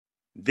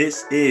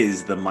This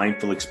is the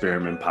Mindful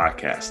Experiment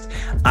Podcast.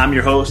 I'm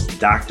your host,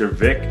 Dr.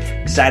 Vic.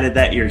 Excited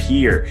that you're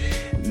here.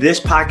 This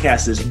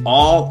podcast is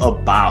all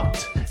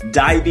about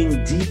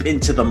diving deep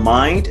into the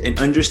mind and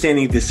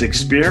understanding this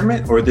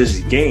experiment or this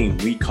game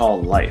we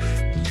call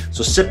life.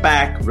 So sit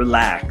back,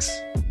 relax,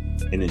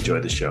 and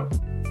enjoy the show.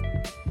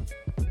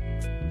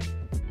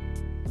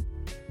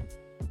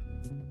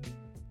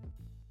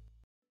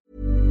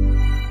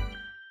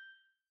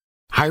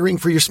 Hiring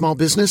for your small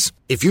business?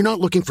 If you're not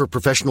looking for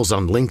professionals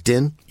on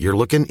LinkedIn, you're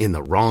looking in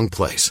the wrong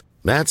place.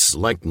 That's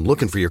like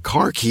looking for your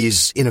car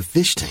keys in a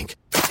fish tank.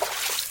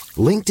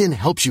 LinkedIn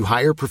helps you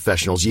hire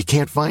professionals you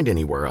can't find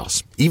anywhere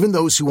else, even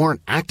those who aren't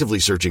actively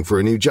searching for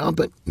a new job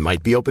but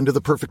might be open to the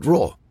perfect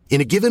role.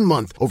 In a given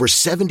month, over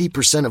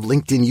 70% of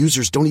LinkedIn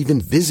users don't even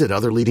visit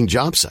other leading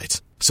job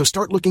sites. So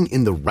start looking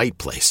in the right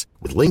place.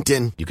 With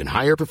LinkedIn, you can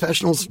hire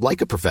professionals like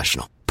a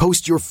professional.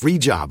 Post your free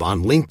job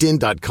on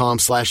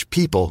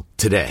linkedin.com/people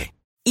today.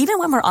 Even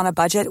when we're on a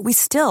budget, we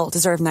still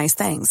deserve nice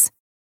things.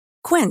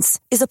 Quince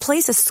is a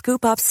place to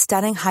scoop up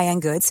stunning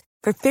high-end goods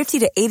for 50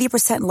 to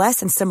 80%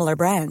 less than similar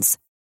brands.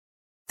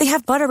 They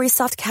have buttery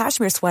soft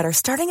cashmere sweaters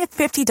starting at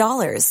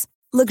 $50,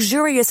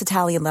 luxurious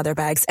Italian leather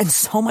bags, and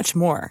so much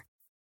more.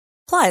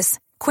 Plus,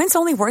 Quince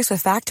only works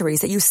with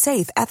factories that use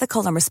safe,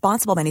 ethical, and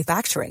responsible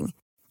manufacturing.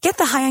 Get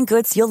the high-end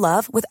goods you'll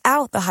love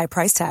without the high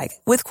price tag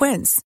with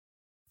Quince.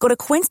 Go to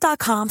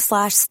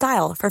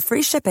quince.com/style for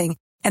free shipping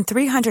and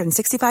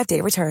 365-day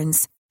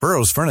returns.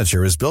 Burrow's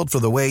furniture is built for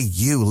the way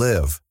you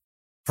live.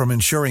 From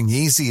ensuring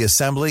easy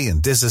assembly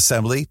and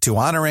disassembly to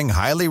honoring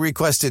highly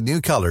requested new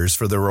colors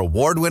for their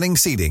award-winning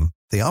seating,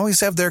 they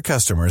always have their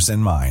customers in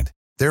mind.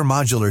 Their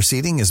modular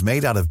seating is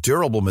made out of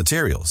durable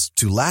materials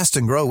to last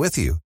and grow with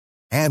you.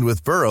 And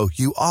with Burrow,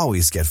 you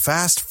always get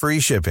fast,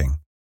 free shipping.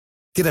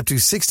 Get up to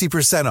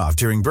 60% off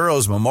during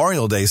Burrow's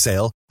Memorial Day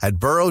sale at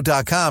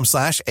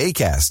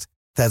burrow.com/ACAST.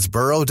 That's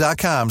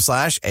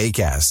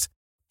burrow.com/ACAST.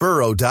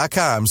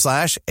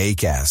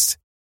 burrow.com/ACAST.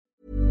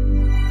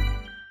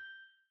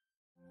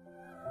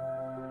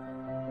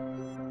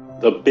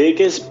 The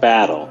biggest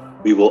battle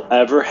we will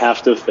ever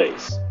have to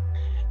face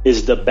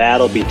is the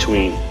battle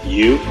between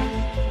you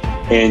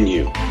and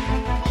you.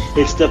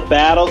 It's the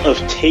battle of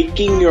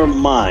taking your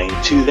mind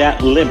to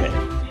that limit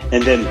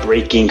and then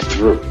breaking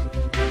through.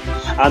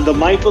 On the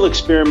Mindful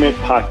Experiment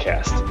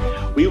Podcast,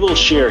 we will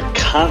share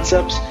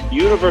concepts,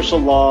 universal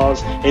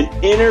laws, and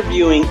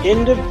interviewing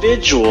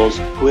individuals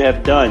who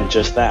have done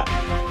just that,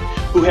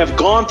 who have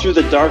gone through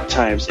the dark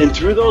times and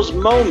through those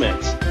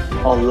moments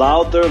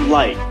allowed their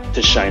light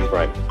to shine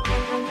bright.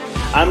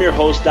 I'm your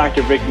host,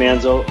 Dr. Vic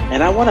Manzo,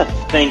 and I want to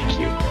thank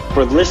you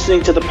for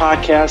listening to the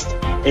podcast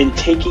and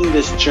taking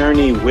this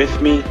journey with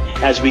me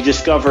as we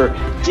discover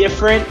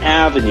different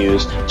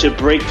avenues to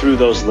break through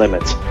those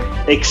limits,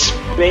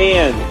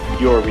 expand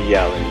your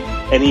reality,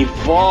 and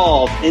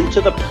evolve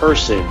into the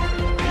person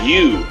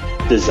you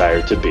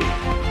desire to be.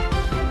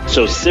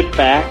 So sit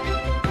back,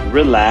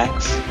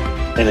 relax,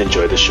 and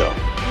enjoy the show.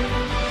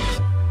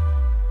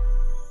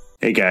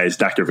 Hey guys,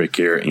 Dr. Vic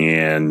here,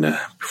 and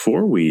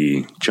before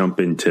we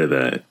jump into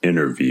the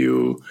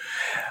interview,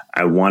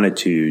 I wanted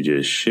to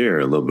just share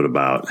a little bit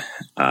about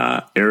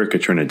Erica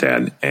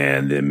Trinidad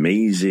and the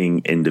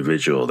amazing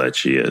individual that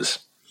she is.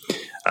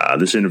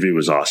 This interview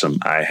was awesome.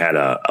 I had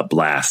a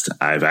blast.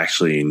 I've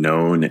actually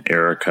known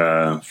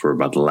Erica for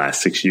about the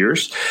last 6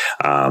 years.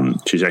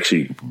 She's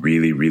actually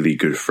really, really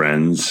good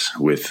friends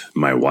with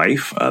my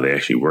wife. They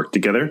actually worked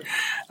together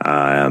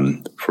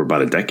for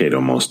about a decade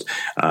almost.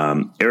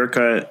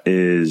 Erica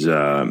is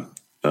a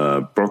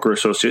broker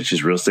associate.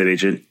 She's a real estate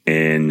agent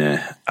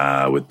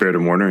with Baird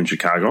 & Warner in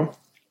Chicago.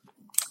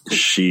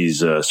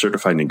 She's a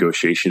certified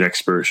negotiation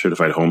expert,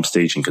 certified home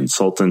staging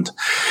consultant,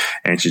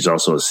 and she's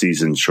also a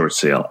seasoned short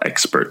sale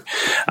expert.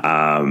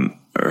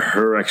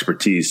 Her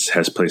expertise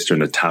has placed her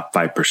in the top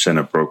 5%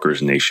 of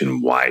brokers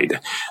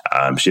nationwide.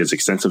 She has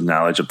extensive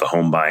knowledge of the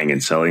home buying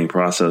and selling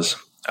process,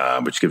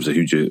 which gives a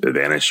huge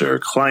advantage to her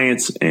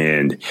clients,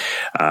 and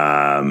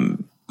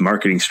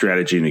marketing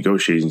strategy,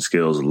 negotiation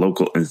skills,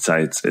 local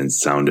insights, and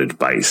sound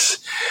advice.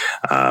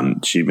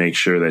 She makes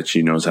sure that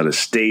she knows how to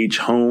stage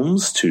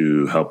homes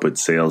to help with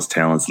sales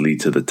talents lead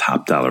to the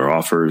top dollar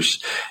offers,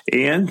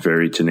 and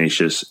very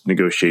tenacious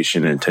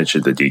negotiation and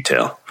attention to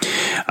detail.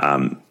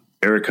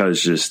 Erica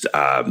is just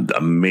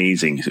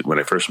amazing. When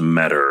I first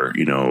met her,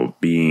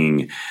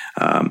 being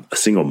a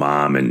single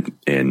mom,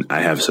 and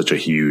I have such a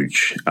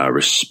huge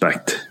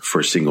respect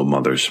for single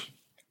mothers.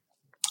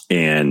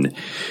 And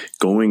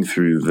going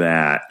through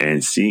that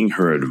and seeing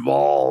her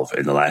evolve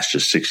in the last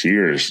just 6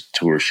 years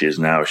to where she is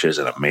now, she has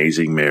an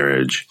amazing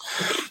marriage.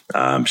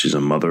 She's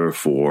a mother of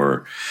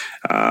 4,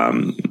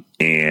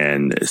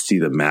 and see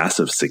the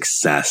massive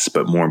success,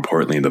 but more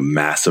importantly, the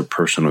massive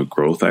personal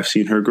growth I've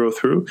seen her go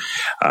through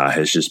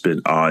has just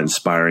been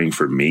awe-inspiring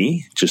for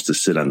me just to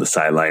sit on the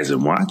sidelines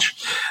and watch.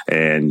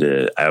 And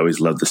I always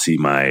love to see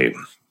my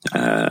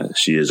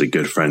She is a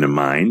good friend of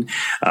mine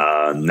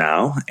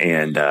now,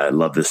 and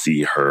love to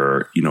see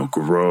her,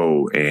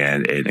 grow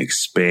and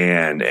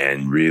expand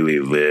and really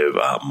live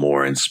a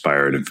more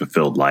inspired and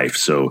fulfilled life.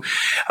 So,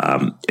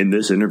 in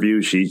this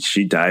interview,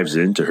 she dives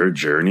into her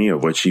journey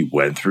of what she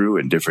went through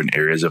in different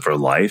areas of her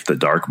life, the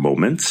dark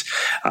moments.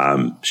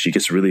 She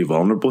gets really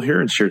vulnerable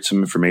here and shared some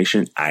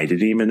information I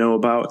didn't even know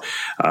about.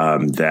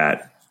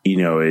 That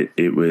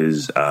it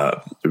was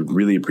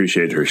really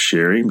appreciated her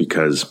sharing,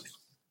 because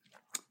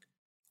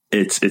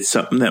it's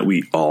something that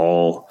we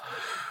all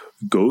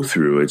go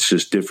through. It's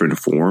just different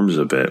forms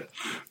of it.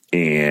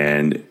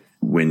 And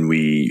when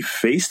we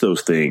face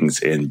those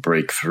things and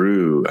break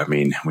through,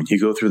 when you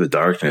go through the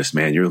darkness,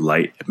 man, your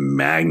light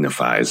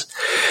magnifies.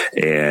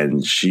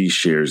 And she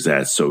shares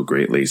that so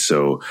greatly.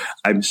 So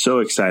I'm so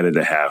excited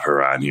to have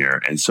her on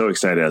here, and so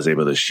excited I was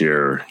able to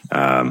share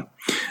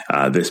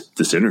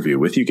this interview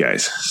with you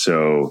guys.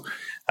 So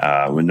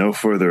with no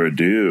further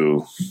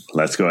ado,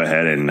 let's go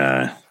ahead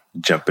and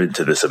jump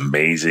into this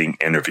amazing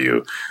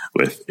interview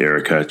with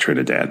Erica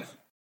Trinidad.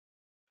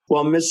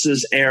 Well, Mrs.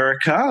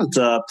 Erica, it's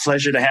a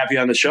pleasure to have you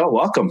on the show.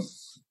 Welcome.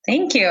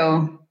 Thank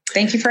you.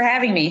 Thank you for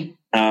having me.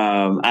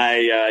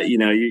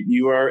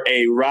 You are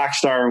a rock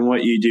star in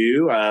what you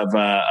do. I've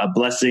a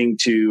blessing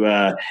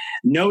to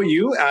know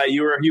you.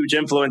 You were a huge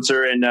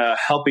influencer in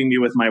helping me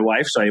with my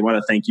wife, so I want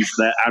to thank you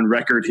for that on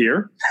record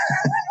here.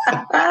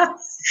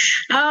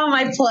 Oh,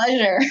 my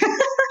pleasure.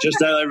 Just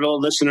to let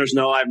everyone listeners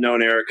know, I've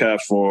known Erica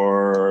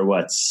for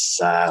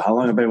how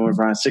long have I been with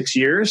her? Around 6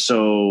 years.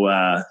 So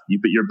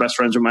you're best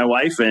friends with my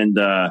wife, and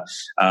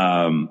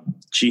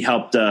she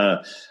helped.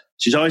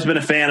 She's always been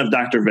a fan of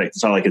Dr. Vic.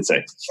 That's all I can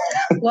say.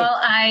 Well,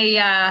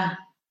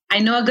 I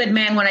know a good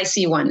man when I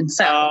see one.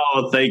 So.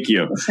 Oh, thank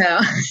you. So.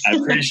 I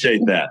appreciate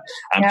that.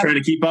 I'm trying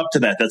to keep up to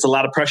that. That's a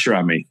lot of pressure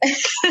on me.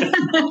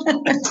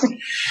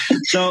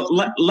 So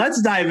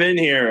let's dive in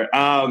here.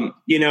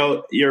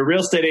 You're a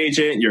real estate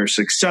agent. You're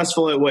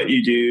successful at what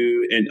you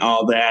do and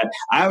all that.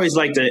 I always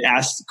like to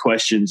ask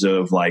questions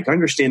of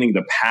understanding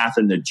the path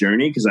and the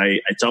journey, because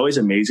it's always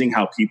amazing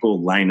how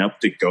people line up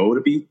to go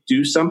to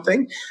do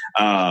something,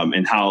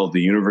 and how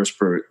the universe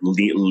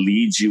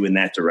leads you in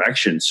that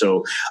direction.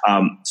 So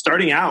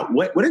starting out,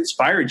 what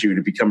inspired you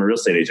to become a real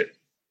estate agent?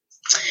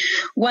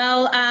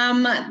 Well,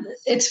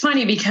 it's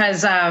funny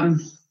because,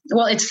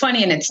 it's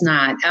funny and it's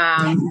not.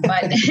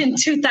 But in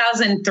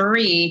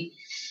 2003,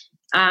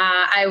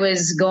 I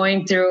was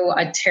going through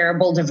a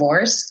terrible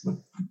divorce,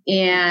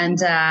 and,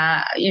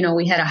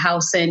 we had a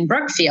house in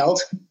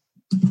Brookfield.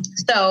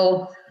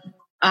 So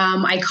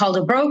I called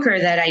a broker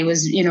that I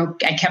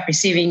kept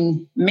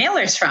receiving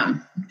mailers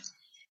from.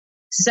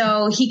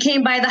 So he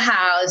came by the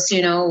house,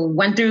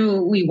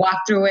 we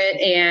walked through it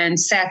and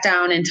sat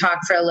down and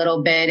talked for a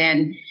little bit.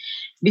 And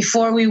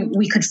before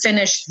we could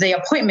finish the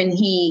appointment,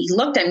 he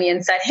looked at me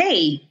and said,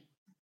 "Hey,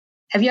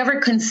 have you ever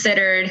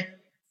considered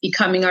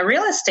becoming a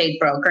real estate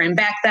broker?" And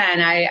back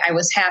then I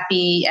was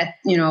happy at,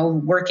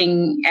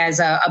 working as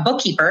a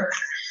bookkeeper.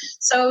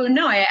 So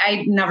no,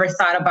 I never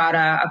thought about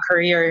a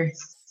career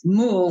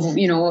move,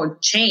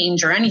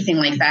 change or anything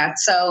like that.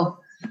 So,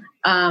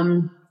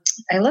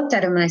 I looked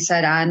at him and I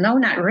said, "No,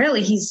 not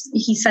really."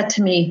 He said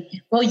to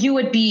me, "Well, you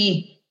would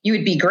be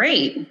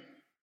great."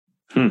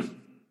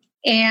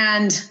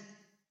 And,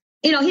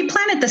 he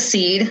planted the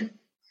seed.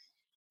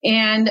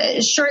 And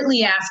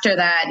shortly after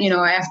that,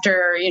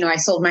 I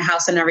sold my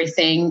house and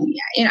everything,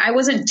 I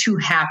wasn't too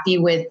happy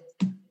with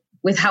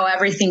how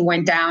everything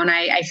went down.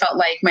 I felt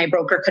like my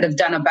broker could have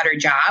done a better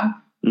job.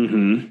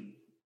 Mm-hmm.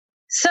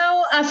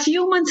 So a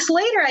few months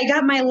later, I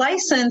got my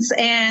license,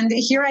 and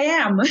here I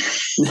am.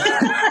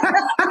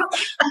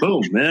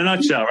 Boom, in a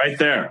nutshell, right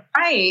there.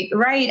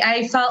 Right.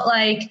 I felt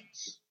like,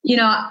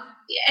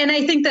 and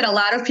I think that a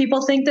lot of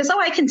people think this,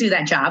 I can do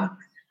that job.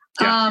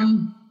 Yeah.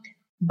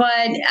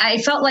 But I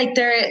felt like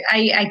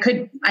I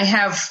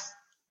have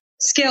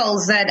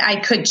skills that I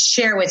could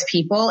share with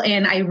people,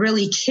 and I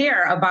really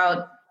care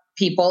about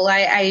people.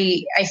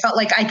 I felt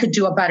like I could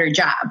do a better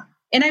job,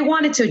 and I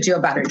wanted to do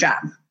a better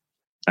job.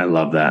 I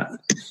love that.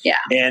 Yeah.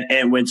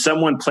 And when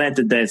someone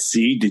planted that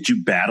seed, did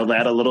you battle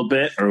that a little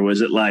bit? Or was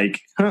it like,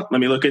 let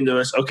me look into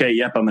this. Okay,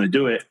 yep, I'm going to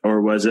do it.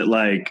 Or was it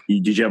like,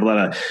 did you have a lot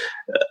of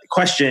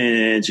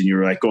questions and you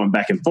were going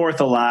back and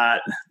forth a lot?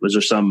 Was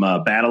there some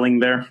battling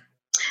there?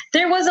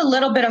 There was a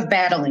little bit of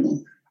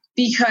battling,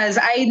 because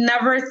I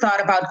never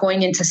thought about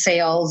going into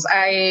sales.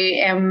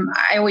 I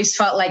always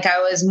felt like I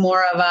was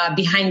more of a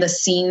behind the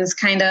scenes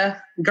kind of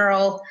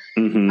girl.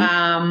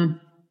 Mm-hmm.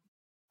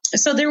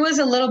 So there was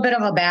a little bit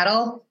of a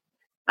battle,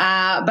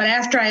 but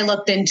after I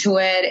looked into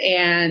it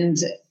and,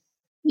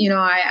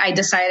 I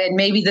decided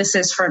maybe this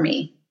is for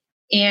me.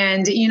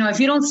 And, if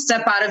you don't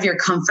step out of your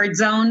comfort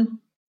zone,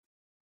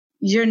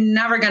 you're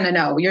never going to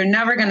know. You're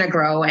never going to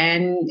grow,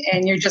 and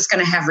you're just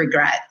going to have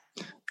regret.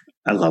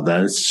 I love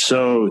that. It's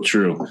so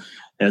true.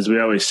 As we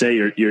always say,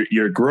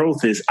 your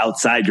growth is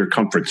outside your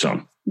comfort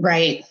zone.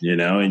 Right.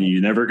 And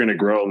you're never going to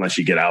grow unless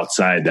you get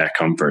outside that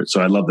comfort.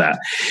 So I love that.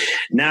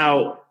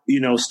 Now,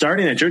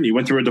 starting that journey, you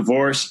went through a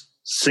divorce,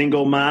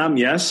 single mom,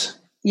 yes?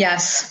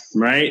 Yes.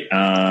 Right.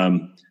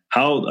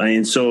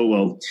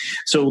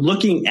 So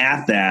looking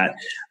at that,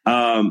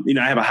 I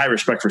have a high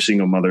respect for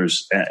single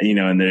mothers, and you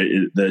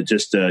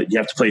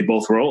have to play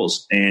both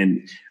roles.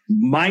 And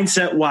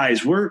mindset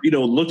wise, we're,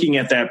 looking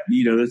at that,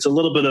 it's a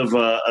little bit of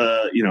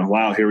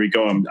wow, here we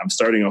go. I'm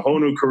starting a whole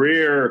new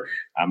career.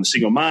 I'm a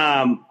single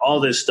mom, all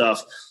this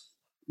stuff.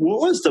 What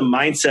was the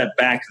mindset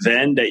back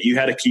then that you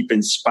had to keep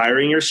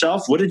inspiring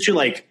yourself? What did you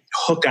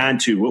hook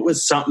onto? What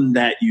was something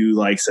that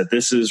you said,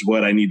 this is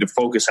what I need to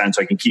focus on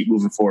so I can keep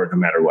moving forward no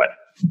matter what?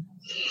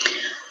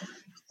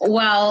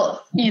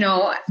 Well,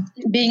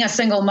 being a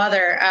single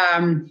mother,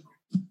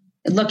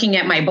 looking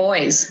at my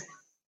boys,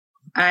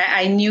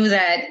 I knew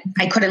that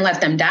I couldn't let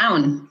them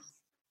down.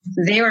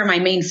 They were my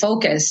main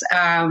focus.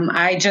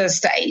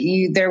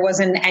 There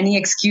wasn't any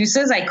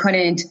excuses. I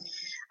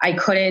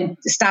couldn't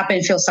stop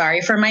and feel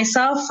sorry for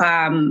myself,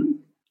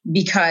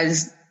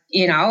 because,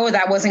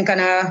 that wasn't going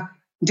to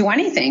do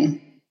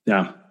anything.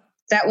 Yeah.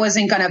 That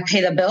wasn't going to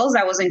pay the bills.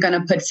 That wasn't going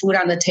to put food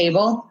on the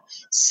table.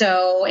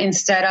 So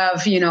instead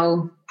of,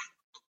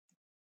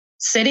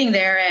 sitting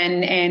there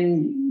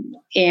and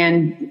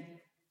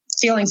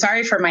feeling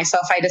sorry for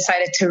myself, I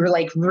decided to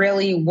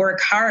really work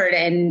hard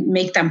and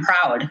make them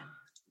proud.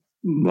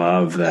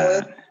 Love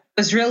that. So it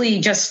was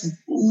really just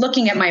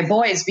looking at my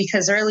boys,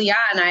 because early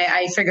on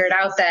I figured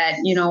out that,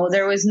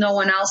 there was no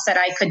one else that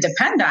I could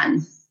depend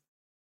on.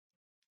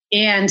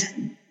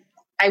 And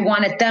I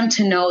wanted them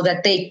to know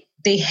that they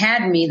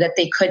had me, that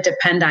they could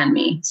depend on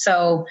me.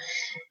 So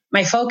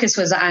my focus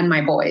was on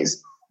my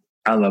boys.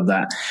 I love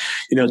that.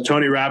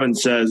 Tony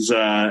Robbins says,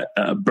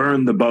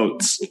 burn the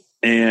boats.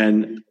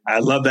 And I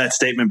love that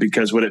statement,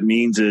 because what it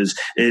means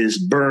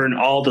is burn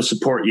all the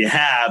support you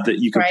have that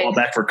you can fall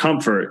back for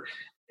comfort.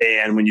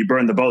 And when you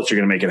burn the boats, you're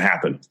going to make it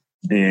happen.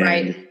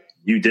 And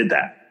you did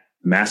that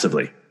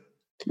massively.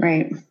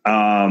 Right.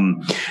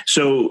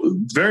 So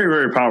very,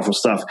 very powerful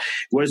stuff.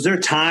 Was there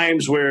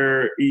times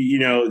where,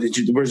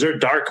 was there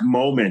dark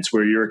moments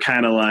where you're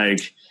kind of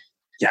like,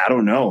 yeah, I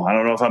don't know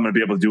if I'm going to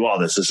be able to do all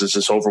this. This is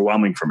just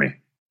overwhelming for me.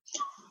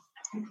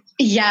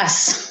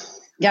 Yes,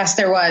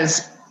 there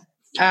was.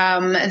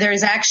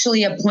 There's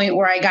actually a point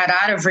where I got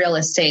out of real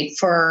estate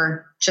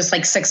for just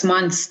 6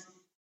 months.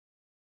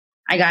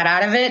 I got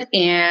out of it,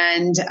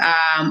 and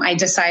I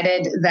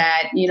decided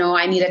that,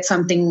 I needed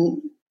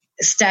something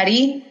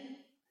steady.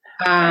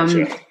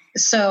 Gotcha.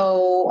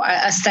 So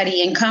a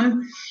steady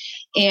income.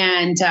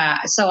 And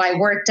so I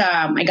worked,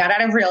 I got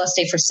out of real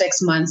estate for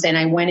 6 months, and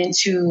I went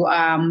into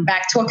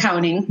back to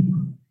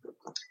accounting,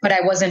 but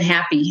I wasn't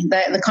happy.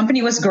 The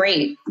company was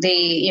great.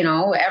 They,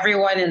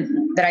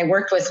 everyone that I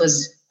worked with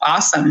was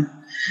awesome.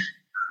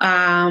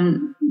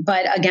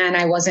 But again,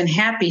 I wasn't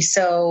happy.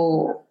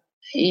 So,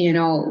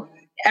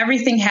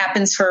 everything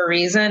happens for a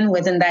reason.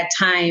 Within that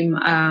time,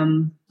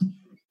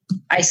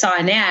 I saw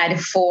an ad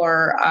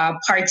for a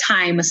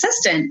part-time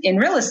assistant in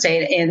real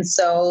estate. And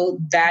so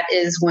that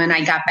is when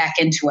I got back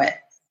into it.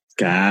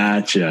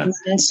 Gotcha.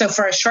 And so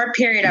for a short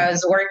period, I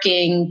was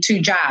working 2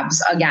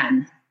 jobs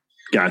again.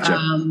 Gotcha.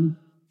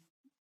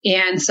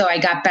 And so I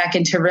got back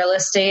into real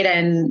estate,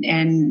 and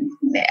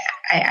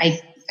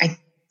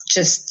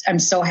I'm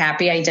so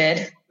happy I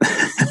did.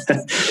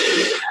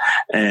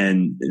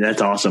 And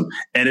that's awesome.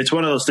 And it's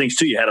one of those things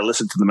too. You had to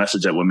listen to the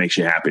message that what makes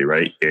you happy,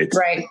 right? It's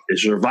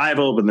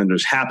survival, but then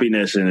there's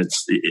happiness. And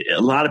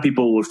a lot of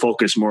people would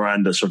focus more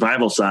on the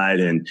survival side,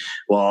 and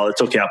well, it's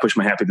okay. I'll push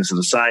my happiness to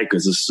the side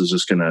because this is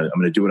just I'm going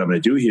to do what I'm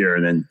going to do here.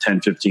 And then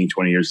 10, 15,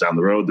 20 years down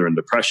the road, they're in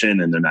depression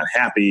and they're not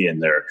happy,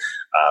 and they're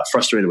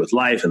frustrated with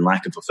life and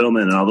lack of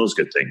fulfillment and all those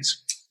good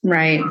things.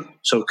 Right.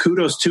 So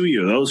kudos to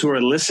you. Those who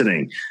are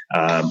listening,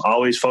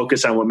 always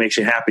focus on what makes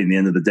you happy in the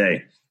end of the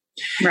day.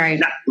 Right.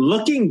 Now,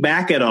 looking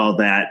back at all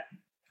that,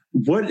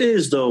 what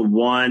is the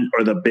one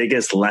or the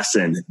biggest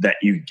lesson that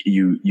you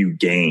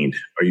gained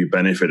or you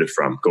benefited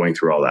from going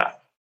through all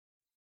that?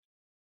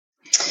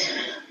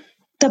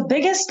 The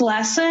biggest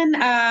lesson,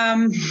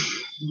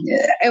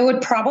 it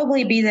would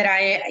probably be that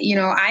I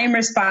am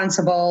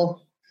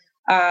responsible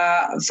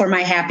for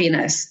my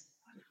happiness.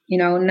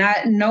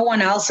 Not no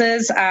one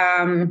else's.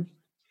 Past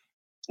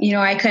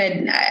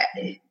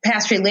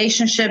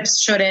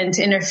relationships shouldn't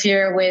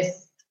interfere with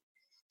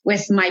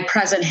my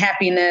present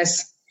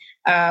happiness.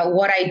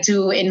 What I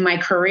do in my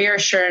career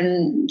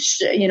today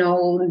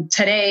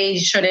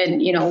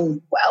shouldn't,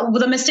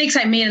 the mistakes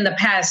I made in the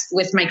past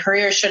with my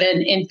career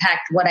shouldn't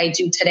impact what I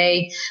do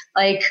today.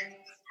 I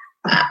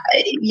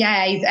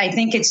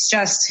think it's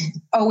just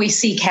always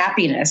seek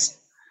happiness.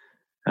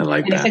 I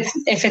like that.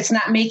 If it's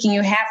not making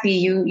you happy,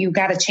 you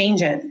got to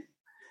change it.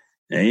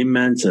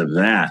 Amen to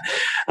that.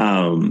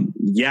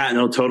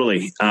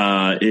 Totally.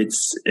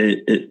 It's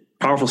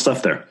powerful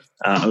stuff there.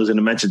 I was going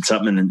to mention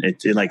something and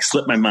it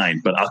slipped my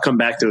mind, but I'll come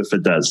back to it if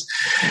it does.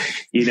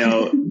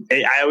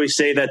 I always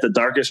say that the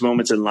darkest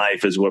moments in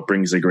life is what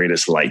brings the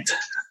greatest light,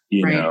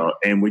 know,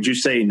 and would you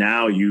say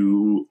now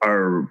you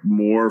are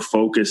more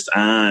focused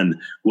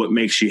on what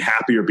makes you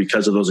happier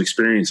because of those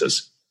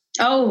experiences?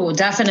 Oh,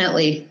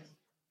 definitely.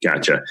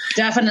 Gotcha.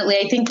 Definitely.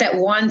 I think that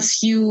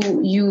once you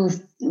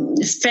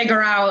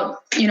figure out,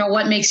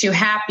 what makes you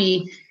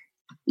happy,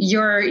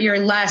 you're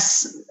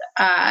less,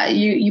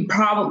 you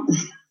probably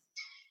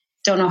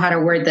don't know how to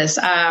word this.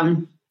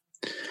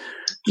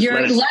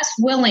 You're less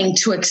willing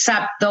to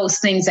accept those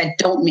things that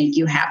don't make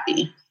you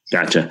happy.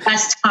 Gotcha.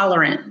 Less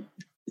tolerant.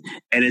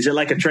 And is it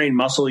like a trained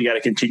muscle? You got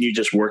to continue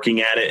just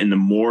working at it. And the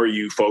more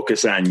you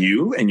focus on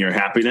you and your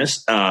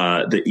happiness,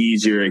 the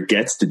easier it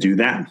gets to do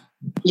that.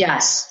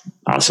 Yes.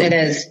 Awesome. It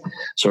is.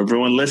 So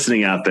everyone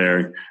listening out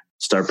there,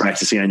 start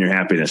practicing on your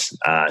happiness.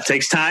 It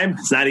takes time.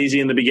 It's not easy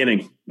in the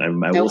beginning. I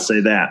will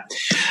say that.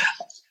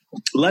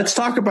 Let's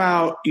talk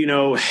about,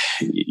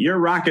 you're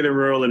rocking and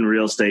rolling in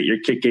real estate. You're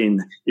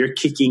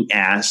kicking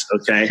ass.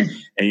 Okay.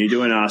 And you're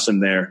doing awesome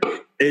there.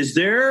 Is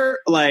there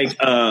like,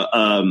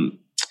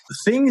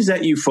 things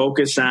that you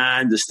focus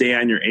on to stay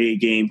on your A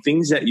game,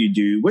 things that you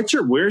do? Where's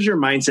your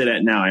mindset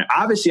at now?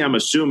 Obviously, I'm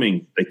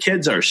assuming the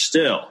kids are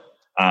still,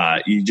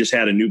 you just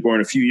had a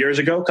newborn a couple years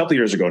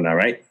ago now,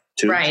 right?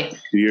 2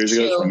 years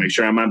ago. So make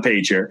sure I'm on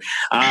page here.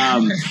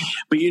 But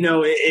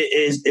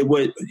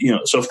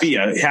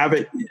Sophia,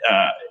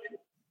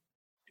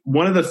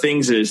 one of the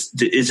things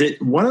did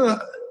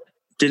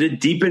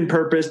it deepen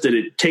purpose? Did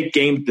it take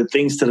the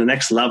things to the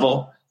next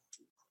level?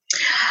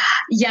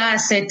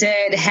 Yes, it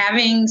did.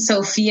 Having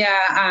Sophia,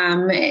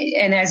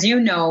 and as you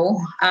know,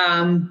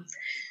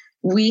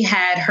 we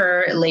had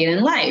her later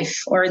in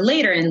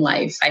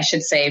life, I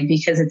should say,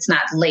 because it's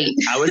not late.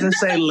 I was going to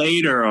say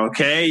later,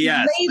 okay?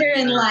 Yes. Later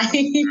in life.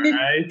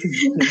 Right.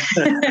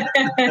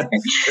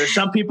 There's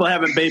some people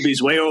having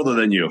babies way older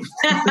than you.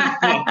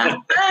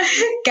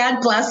 God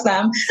bless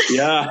them.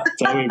 Yeah,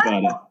 tell me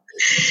about it.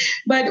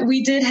 But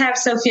we did have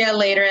Sophia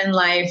later in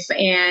life,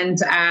 and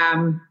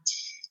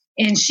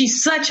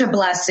she's such a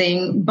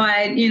blessing,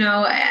 but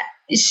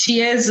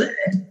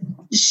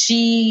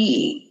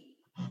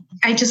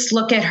I just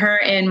look at her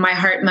and my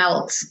heart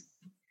melts,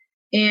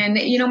 and,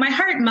 my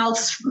heart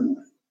melts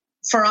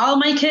for all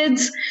my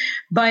kids,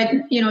 but,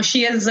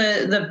 she is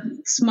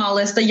the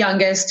smallest, the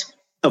youngest.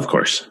 Of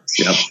course.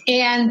 Yep.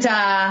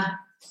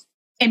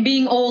 And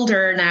being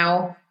older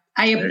now,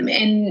 I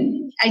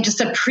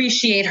just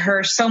appreciate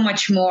her so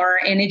much more,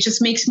 and it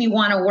just makes me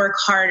want to work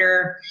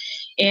harder.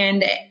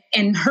 And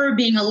her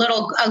being a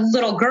little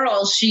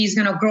girl, she's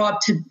going to grow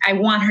up I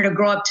want her to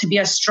grow up to be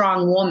a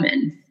strong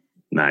woman.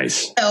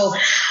 Nice. So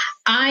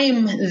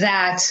I'm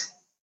that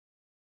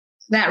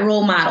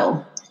role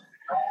model.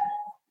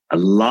 I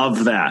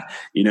love that.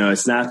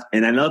 It's not,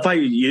 and I love how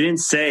you didn't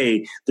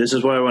say, this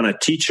is what I want to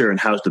teach her and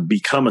how to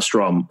become a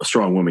strong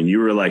woman. You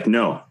were like,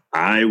 no,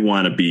 I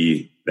want to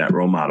be that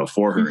role model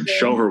for her and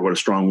show her what a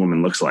strong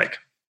woman looks like.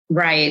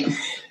 Right.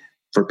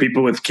 For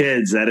people with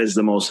kids, that is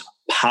the most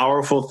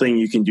powerful thing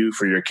you can do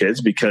for your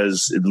kids,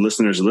 because the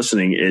listeners are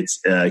listening.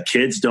 It's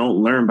kids don't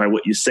learn by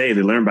what you say.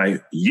 They learn by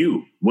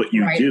what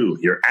you do,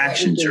 your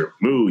actions, your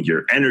mood,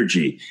 your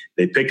energy.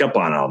 They pick up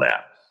on all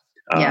that.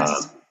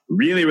 Yes.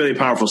 Really, really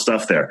powerful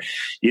stuff there.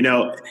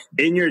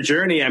 In your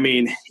journey, I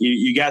mean,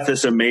 you got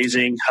this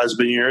amazing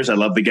husband of yours. I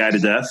love the guy to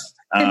death.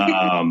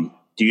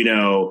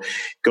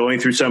 Going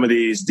through some of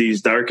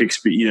these dark,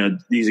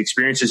 these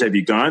experiences have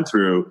you gone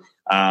through?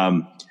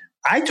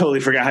 I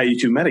totally forgot how you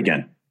two met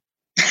again.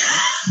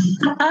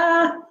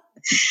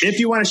 If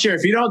you want to share,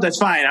 if you don't, that's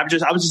fine. I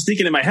was just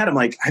thinking in my head, I'm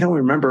like, I don't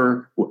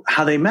remember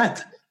how they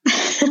met.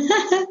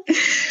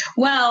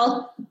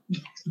 Well,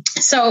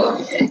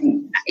 so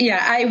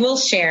yeah, I will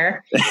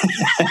share.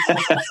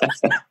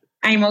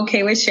 I'm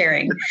okay with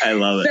sharing. I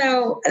love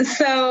it.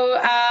 So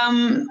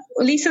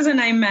Lisa's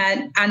and I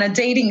met on a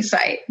dating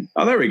site.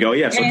 Oh, there we go.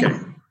 Yes. Okay.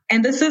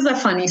 And this is a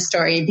funny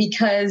story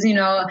because,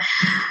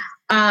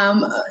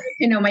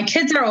 my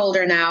kids are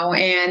older now,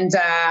 and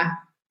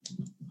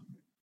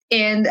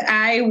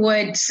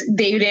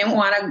they didn't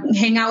want to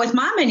hang out with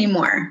mom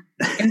anymore.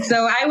 And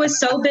so I was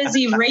so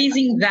busy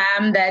raising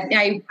them that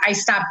I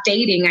stopped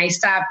dating. I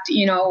stopped,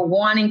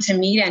 wanting to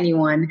meet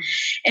anyone.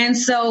 And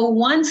so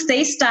once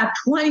they stopped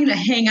wanting to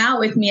hang out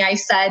with me, I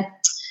said,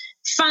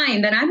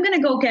 fine, then I'm going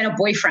to go get a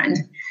boyfriend.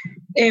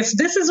 If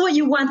this is what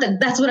you want, then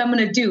that's what I'm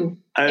going to do.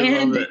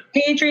 And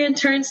Adrian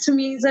turns to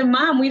me and said,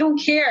 Mom, we don't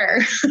care.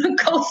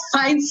 Go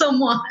find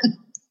someone.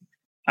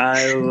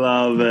 I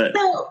love it.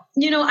 So,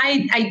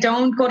 I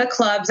don't go to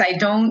clubs. I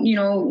don't,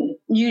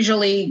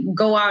 usually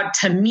go out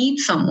to meet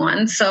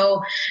someone.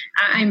 So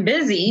I'm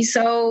busy.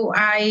 So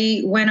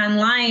I went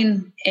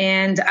online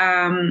and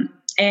on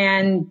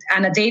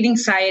a dating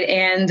site,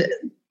 and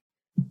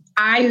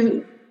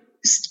I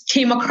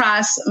came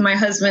across my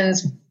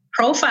husband's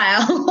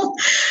profile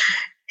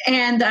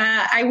and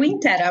I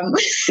winked at him.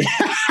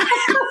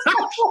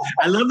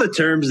 I love the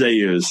terms they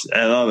use.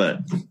 I love it.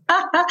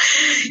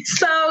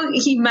 So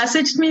he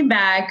messaged me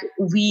back.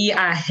 We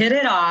hit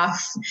it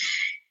off.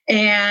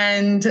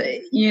 And,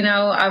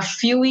 a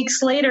few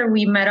weeks later,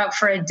 we met up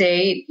for a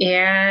date.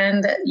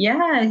 And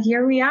yeah,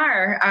 here we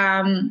are.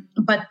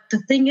 But the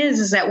thing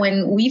is that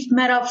when we've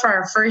met up for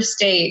our first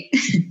date,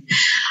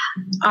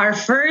 our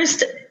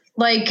first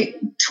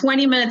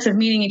 20 minutes of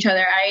meeting each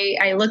other,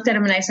 I looked at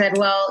him and I said,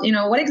 well,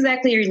 what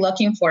exactly are you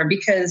looking for?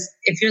 Because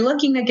if you're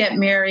looking to get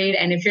married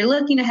and if you're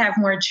looking to have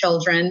more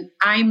children,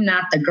 I'm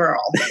not the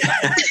girl.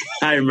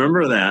 I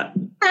remember that.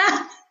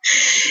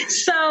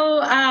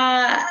 So,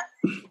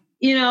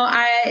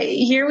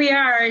 here we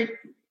are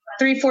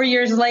 3-4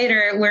 years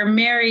later, we're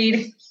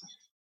married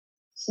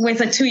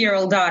with a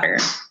 2-year-old daughter.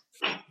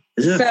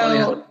 Isn't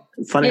it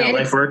funny how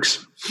life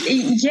works?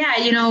 Yeah.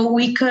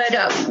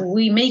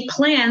 We make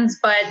plans,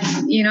 but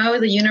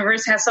the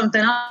universe has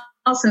something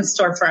else in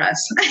store for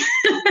us.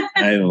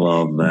 I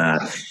love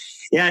that.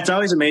 Yeah, it's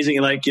always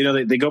amazing. Like,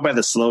 they go by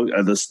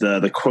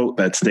the quote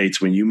that states,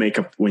 when you make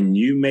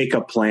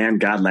a plan,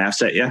 God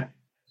laughs at you.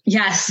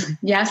 Yes.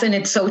 And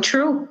it's so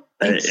true.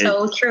 It's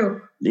so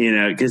true.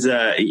 Because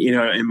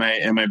in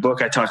my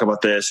book I talk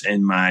about this,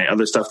 and my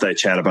other stuff that I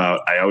chat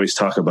about, I always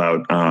talk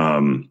about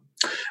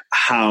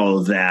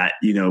how that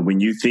when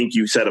you think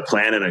you set a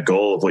plan and a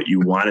goal of what you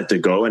want it to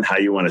go and how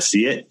you want to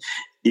see it,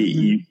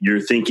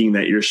 you're thinking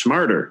that you're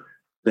smarter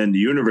than the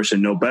universe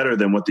and know better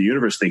than what the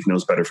universe thinks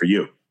knows better for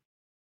you.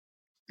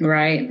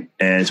 Right.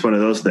 And it's one of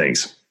those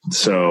things.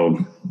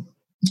 So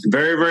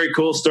very, very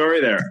cool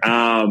story there.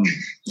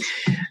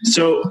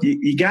 So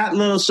you got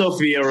little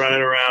Sophia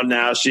running around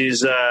now.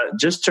 She's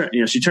just turned,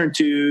 she turned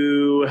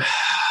 2.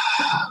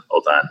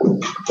 Hold on.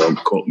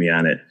 Don't quote me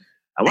on it.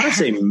 I want to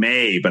say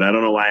May, but I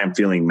don't know why I'm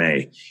feeling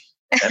May.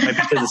 That might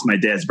be because it's my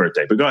dad's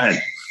birthday, but go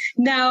ahead.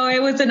 No,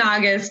 it was in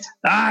August.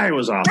 It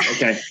was off.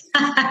 Okay.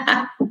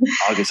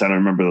 August. I don't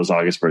remember those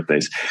August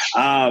birthdays.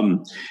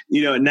 Now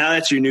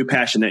that's your new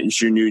passion,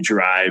 that's your new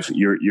drive.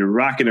 You're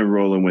rocking and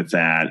rolling with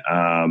that.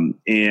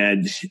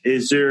 And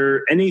is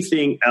there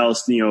anything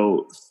else,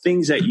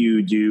 things that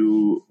you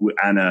do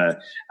on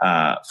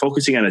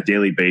focusing on a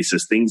daily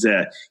basis, things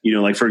that,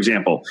 like, for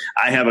example,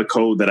 I have a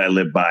code that I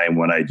live by and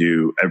what I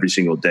do every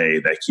single day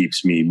that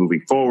keeps me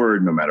moving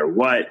forward no matter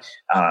what.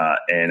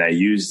 And I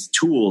use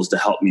tools to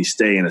help me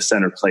stay in a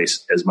center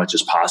place as much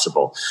as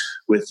possible.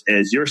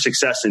 As your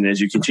success and as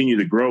you continue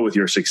to grow with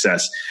your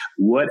success,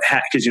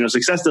 because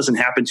success doesn't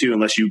happen to you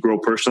unless you grow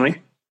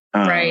personally.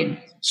 Right.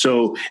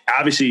 So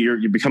obviously you're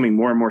becoming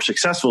more and more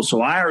successful.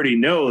 So I already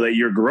know that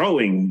you're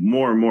growing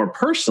more and more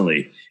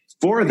personally.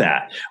 For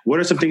that, what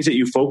are some things that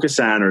you focus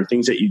on or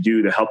things that you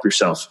do to help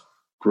yourself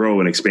grow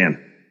and expand?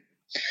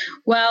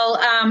 Well,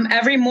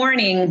 every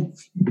morning.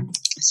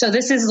 So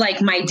this is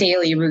like my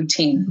daily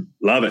routine.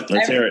 Love it.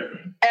 Let's hear it.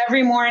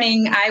 Every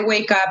morning I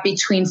wake up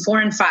between 4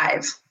 and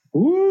 5.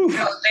 Ooh.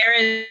 So there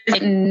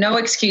is no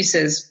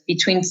excuses.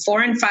 Between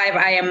 4 and 5,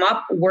 I am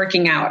up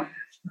working out.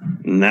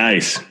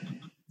 Nice.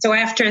 So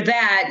after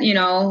that,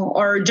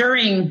 or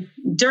during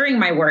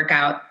my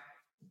workout,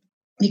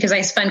 because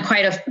I spend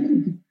quite a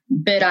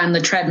bit on the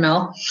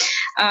treadmill,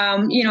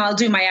 I'll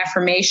do my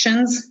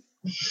affirmations.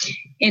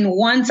 And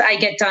once I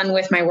get done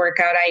with my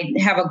workout, I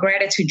have a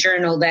gratitude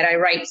journal that I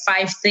write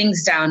 5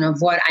 things down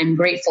of what I'm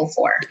grateful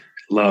for.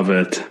 Love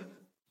it.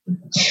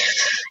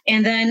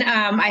 And then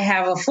I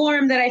have a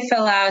form that I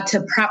fill out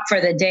to prep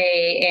for the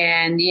day.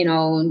 And,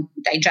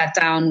 I jot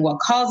down what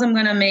calls I'm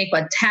going to make,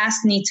 what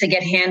tasks need to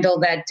get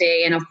handled that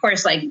day. And of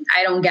course, I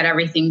don't get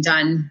everything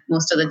done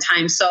most of the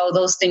time. So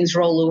those things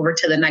roll over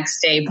to the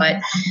next day.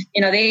 But,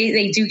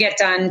 they do get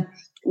done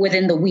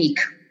within the week.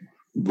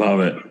 Love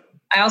it.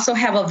 I also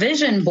have a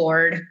vision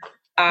board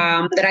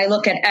that I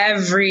look at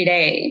every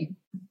day.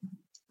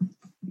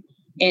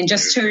 And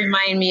just to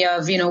remind me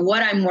of,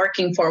 what I'm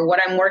working for, what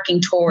I'm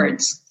working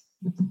towards.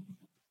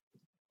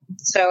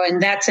 So,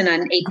 and that's in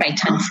an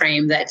 8x10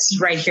 frame that's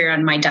right here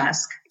on my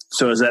desk.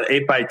 So is that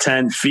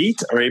 8x10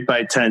 feet or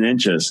 8x10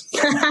 inches?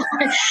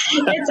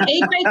 It's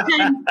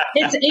 8x10.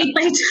 It's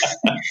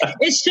 8x10.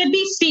 It should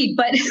be feet,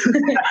 but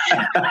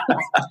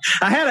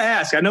I had to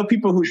ask. I know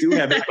people who do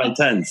have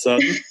 8x10, so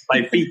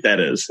by feet that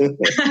is.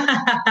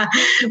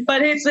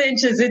 But it's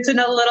inches. It's in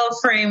a little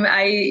frame.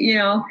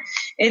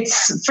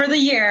 It's for the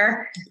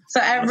year. So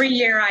every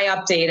year I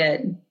update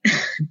it.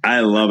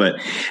 I love it.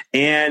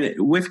 And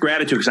with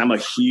gratitude, because I'm a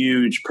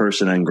huge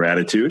person on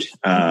gratitude.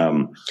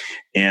 And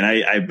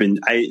I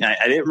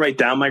didn't write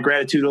down my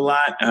gratitude a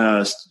lot,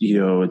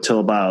 until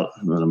about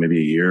maybe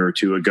a year or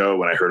two ago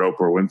when I heard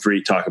Oprah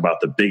Winfrey talk about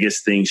the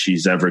biggest thing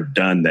she's ever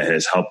done that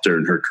has helped her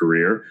in her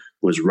career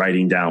was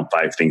writing down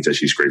 5 things that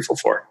she's grateful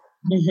for.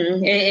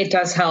 Mm-hmm. It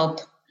does help.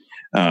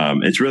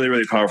 It's really,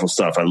 really powerful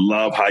stuff. I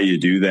love how you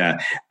do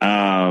that.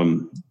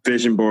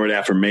 Vision board,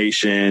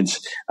 affirmations,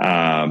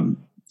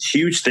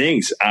 huge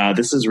things.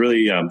 This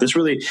really,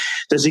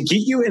 does it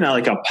get you in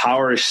a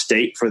power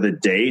state for the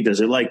day? Does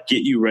it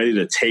get you ready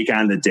to take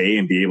on the day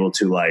and be able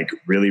to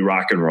really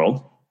rock and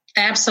roll?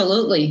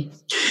 Absolutely.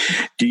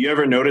 Do you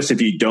ever notice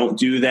if you don't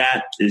do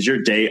that, is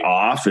your day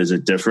off? Is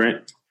it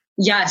different?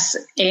 Yes.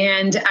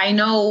 And I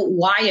know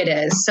why it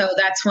is. So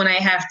that's when I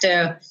have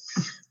to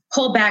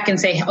pull back and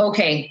say,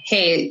 okay,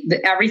 hey,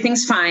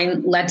 everything's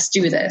fine. Let's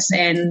do this.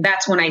 And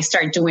that's when I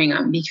start doing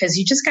them, because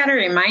you just got to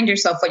remind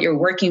yourself what you're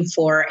working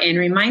for and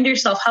remind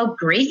yourself how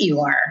great you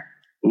are.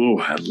 Ooh,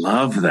 I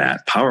love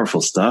that. Powerful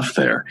stuff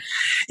there.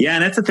 Yeah.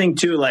 And that's the thing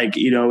too. Like,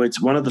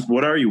 it's one of the,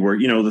 what are you work?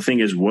 The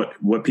thing is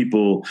what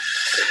people,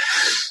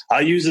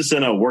 I'll use this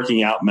in a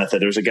working out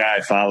method. There's a guy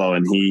I follow,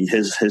 and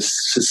his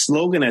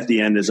slogan at the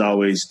end is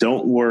always,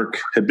 don't work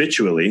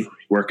habitually,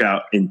 work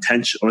out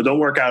or don't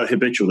work out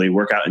habitually,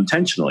 work out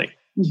intentionally.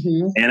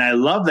 Mm-hmm. And I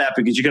love that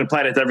because you can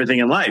apply that to everything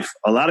in life.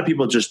 A lot of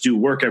people just do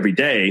work every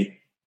day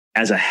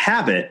as a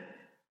habit,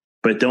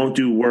 but don't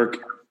do work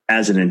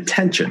as an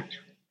intention.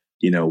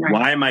 Right.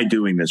 Why am I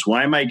doing this?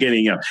 Why am I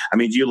getting up? I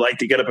mean, do you like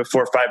to get up at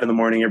 4 or 5 in the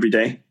morning every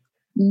day?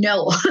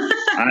 No.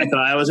 I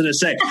thought I was going to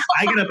say,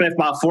 I get up at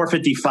about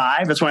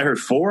 4:55. That's why I heard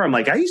 4. I'm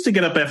like, I used to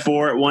get up at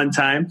 4 at one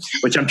time,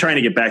 which I'm trying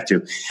to get back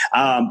to.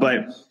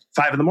 But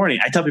 5 in the morning,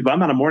 I tell people I'm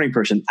not a morning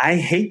person. I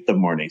hate the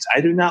mornings.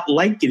 I do not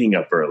like getting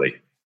up early.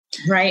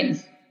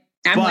 Right.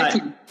 With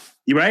you.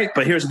 You're right.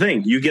 But here's the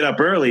thing. You get up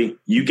early,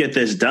 you get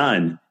this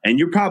done, and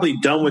you're probably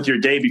done with your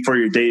day before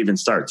your day even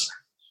starts.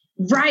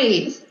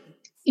 Right.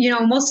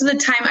 Most of the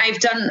time I've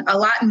done a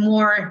lot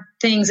more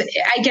things.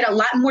 I get a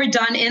lot more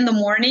done in the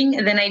morning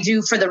than I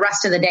do for the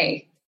rest of the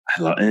day.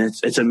 And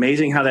it's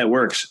amazing how that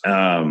works.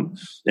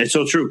 It's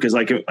so true. Cause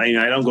I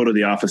don't go to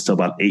the office till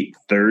about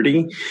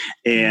 8:30,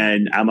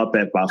 and I'm up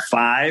at about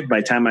 5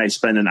 by the time I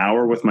spend an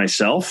hour with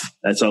myself.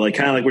 That's all,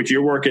 kind of like what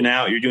you're working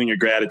out, you're doing your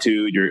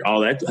gratitude, you're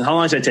all that. How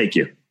long does that take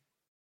you?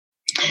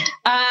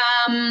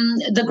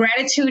 The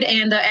gratitude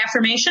and the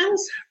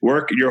affirmations.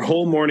 Work your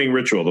whole morning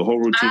ritual, the whole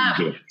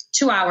routine.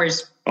 2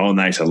 hours. Oh,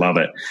 nice. I love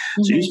it.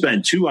 Mm-hmm. So you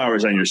spend 2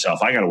 hours on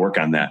yourself. I got to work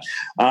on that.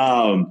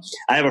 I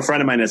have a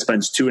friend of mine that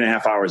spends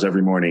 2.5 hours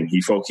every morning.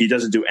 He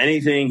doesn't do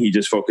anything. He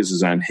just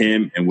focuses on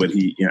him and what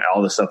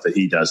all the stuff that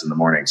he does in the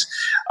mornings.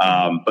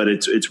 But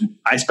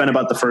I spend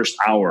about the first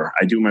hour.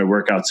 I do my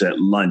workouts at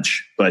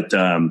lunch, but,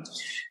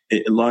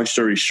 long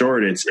story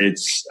short, it's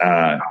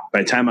by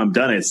the time I'm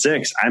done at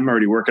 6, I'm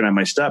already working on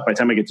my stuff. By the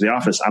time I get to the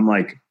office, I'm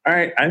like, all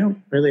right, I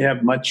don't really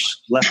have much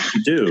left to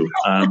do.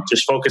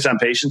 Just focus on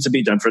patients and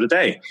be done for the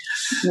day.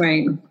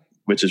 Right.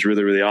 Which is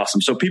really, really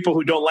awesome. So people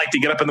who don't like to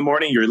get up in the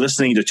morning, you're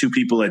listening to 2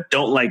 people that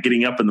don't like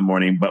getting up in the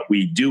morning, but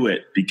we do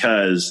it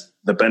because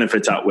the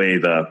benefits outweigh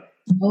the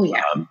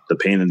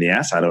pain in the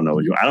ass. I don't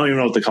know. I don't even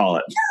know what to call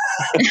it.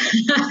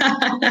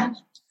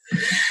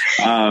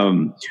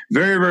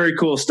 Very, very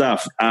cool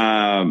stuff.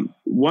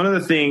 One of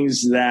the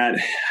things that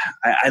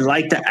I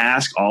like to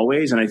ask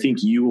always, and I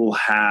think you will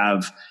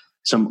have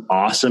some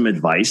awesome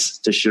advice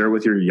to share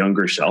with your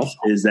younger self,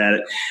 is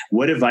that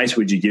what advice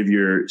would you give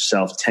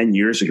yourself 10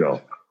 years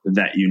ago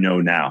that you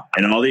know now?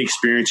 And all the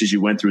experiences you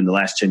went through in the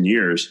last 10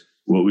 years,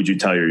 what would you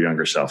tell your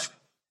younger self?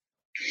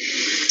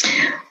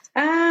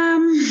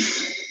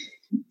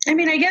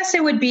 I guess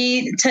it would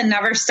be to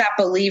never stop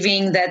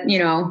believing that,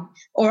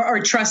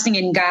 or trusting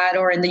in God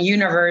or in the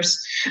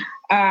universe.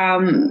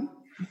 Even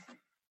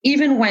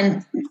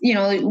when,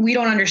 we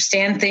don't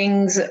understand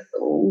things,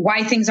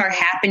 why things are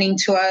happening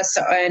to us,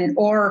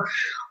 or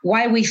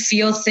why we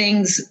feel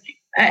things,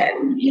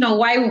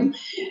 why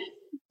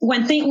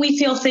when we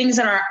feel things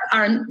that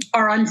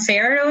are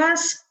unfair to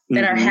us,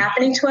 that are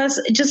happening to us,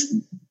 just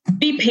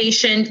be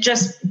patient,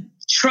 just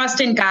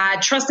trust in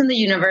God, trust in the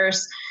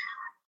universe.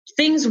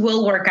 Things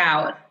will work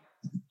out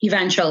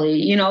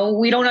eventually.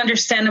 We don't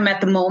understand them at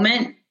the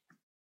moment,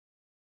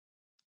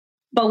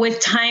 but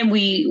with time,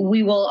 we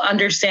will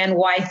understand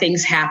why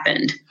things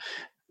happened.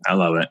 I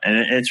love it.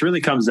 And it really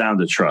comes down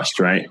to trust,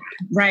 right?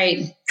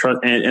 Right.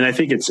 And I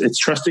think it's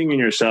trusting in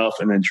yourself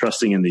and then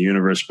trusting in the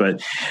universe,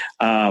 but,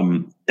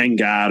 and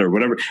God or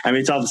whatever.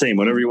 It's all the same,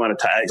 whatever you want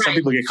to, some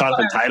people get caught up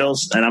in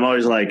titles, and I'm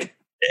always like,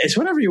 it's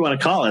whatever you want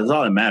to call it. It's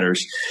all that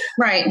matters.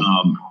 Right.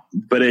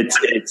 But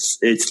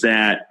it's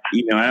that,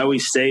 I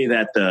always say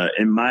that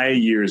in my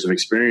years of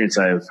experience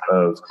of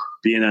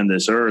being on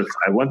this earth,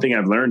 one thing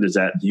I've learned is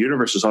that the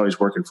universe is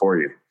always working for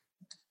you.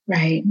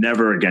 Right.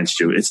 Never against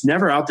you. It's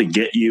never out to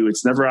get you.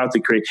 It's never out to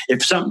create.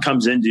 If something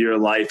comes into your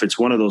life, it's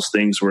one of those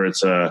things where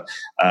it's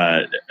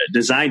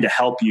designed to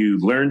help you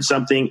learn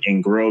something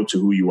and grow to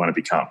who you want to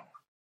become.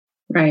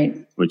 Right.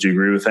 Would you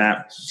agree with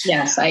that?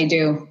 Yes, I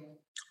do.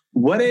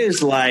 What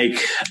is like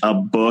a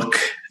book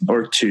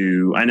or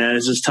two? I know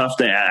this is tough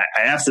to I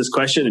ask this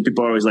question and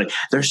people are always like,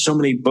 there's so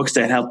many books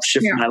that helped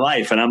shift my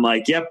life. And I'm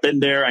like, yep,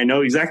 been there. I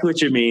know exactly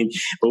what you mean.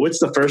 But what's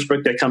the first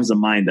book that comes to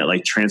mind that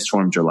like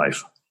transformed your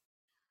life?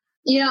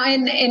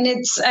 And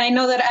I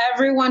know that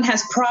everyone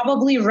has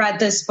probably read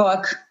this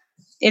book.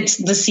 It's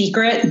The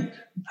Secret.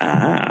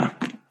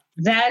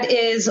 That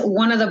is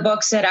one of the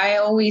books that I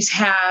always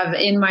have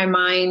in my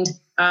mind.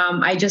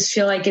 I just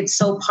feel like it's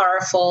so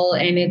powerful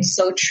and it's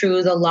so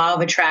true, the law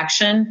of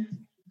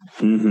attraction.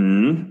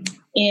 Mm-hmm.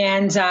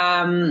 And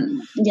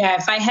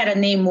if I had to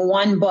name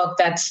one book,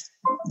 that's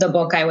the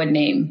book I would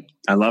name.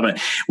 I love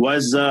it.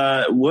 Was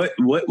what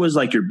was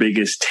like your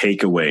biggest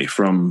takeaway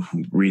from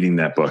reading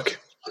that book?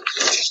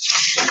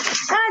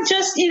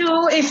 Just,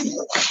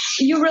 if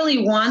you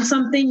really want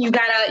something, you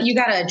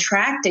gotta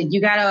attract it.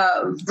 You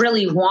gotta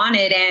really want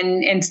it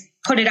and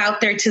put it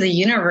out there to the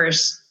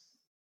universe,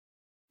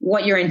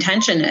 what your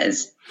intention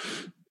is.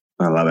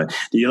 I love it.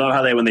 Do you love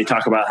how when they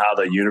talk about how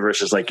the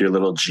universe is like your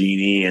little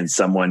genie and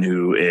someone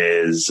who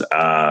is,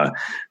 I'm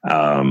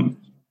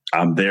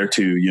there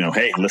to,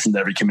 hey, listen to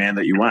every command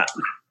that you want.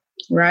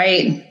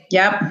 Right.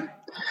 Yep.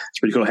 It's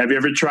pretty cool. Have you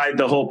ever tried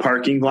the whole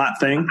parking lot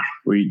thing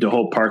where the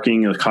whole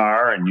parking a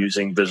car and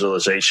using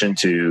visualization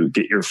to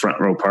get your front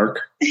row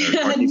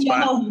parking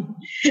spot?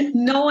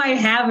 No, I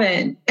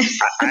haven't.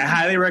 I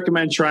highly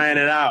recommend trying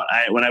it out.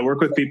 When I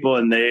work with people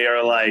and they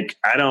are like,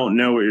 I don't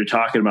know what you're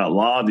talking about.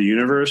 Law of the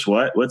universe.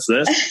 What's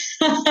this?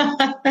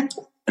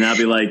 And I'll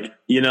be like,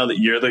 that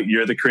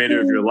you're the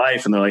creator of your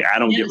life. And they're like, I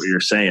don't get what you're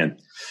saying.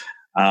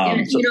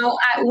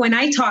 When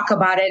I talk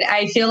about it,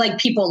 I feel like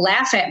people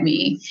laugh at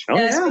me.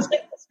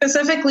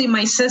 Specifically,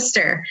 my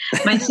sister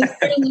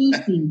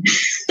Lucy.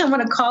 I'm going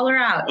to call her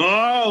out.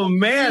 Oh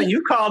man,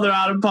 you called her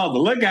out in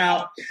public. Look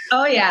out!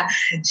 Oh yeah,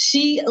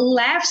 she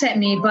laughs at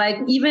me.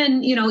 But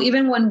even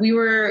when we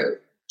were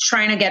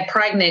trying to get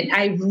pregnant,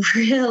 I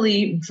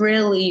really,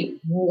 really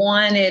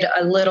wanted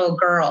a little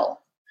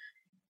girl.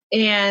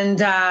 And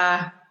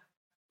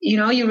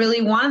you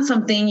really want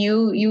something.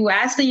 You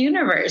ask the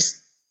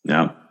universe.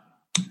 Yeah.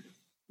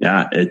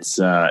 It's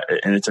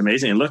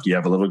amazing. And look, you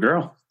have a little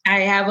girl.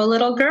 I have a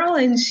little girl,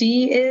 and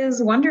she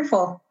is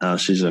wonderful. Oh,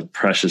 she's a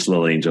precious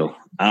little angel.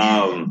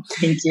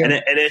 Thank you.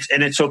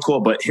 And it's so cool.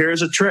 But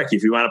here's a trick: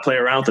 if you want to play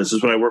around with this,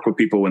 is what I work with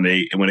people when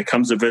it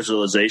comes to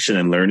visualization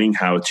and learning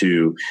how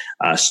to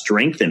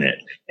strengthen it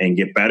and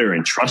get better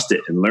and trust it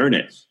and learn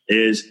it.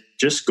 Is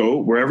just go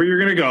wherever you're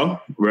going to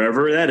go,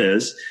 wherever that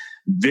is.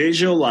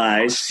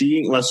 Visualize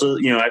seeing,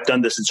 I've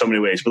done this in so many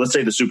ways, but let's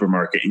say the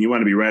supermarket, and you want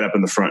to be right up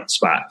in the front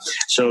spot.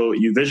 So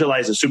you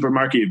visualize the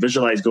supermarket, you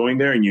visualize going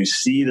there, and you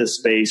see the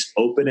space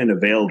open and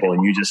available,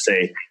 and you just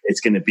say,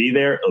 it's going to be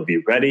there, it'll be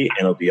ready, and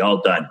it'll be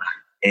all done.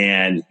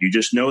 And you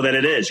just know that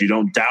it is. You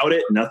don't doubt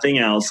it, nothing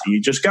else.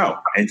 You just go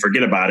and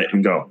forget about it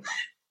and go.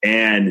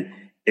 And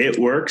it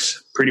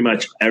works pretty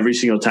much every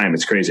single time.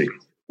 It's crazy.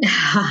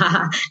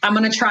 I'm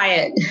going to try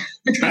it.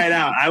 Try it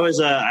out. I was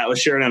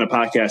sharing on a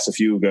podcast a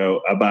few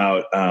ago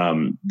about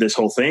this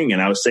whole thing.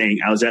 And I was saying,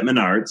 I was at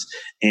Menards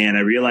and I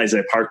realized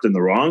I parked in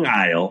the wrong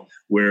aisle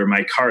where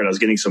my cart, I was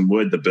getting some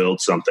wood to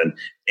build something.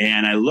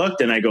 And I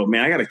looked and I go,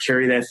 man, I got to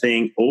carry that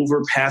thing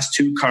over past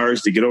 2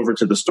 cars to get over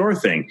to the store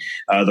thing,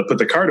 to put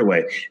the cart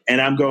away.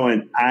 And I'm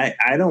going, I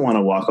don't want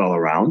to walk all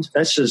around.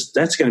 That's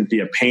going to be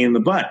a pain in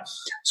the butt.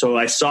 So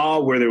I saw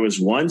where there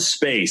was one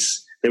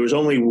space. There was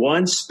only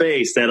one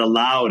space that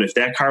allowed, if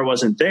that car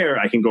wasn't there,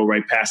 I can go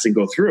right past and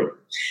go through.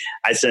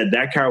 I said,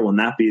 that car will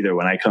not be there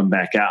when I come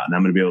back out. And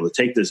I'm going to be able to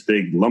take this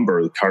big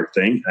lumber cart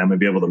thing, and I'm going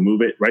to be able to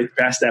move it right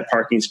past that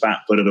parking spot,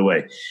 put it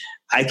away.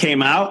 I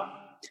came out,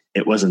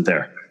 it wasn't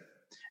there.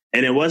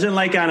 And it wasn't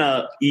like on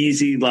a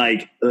easy,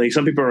 like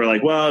some people were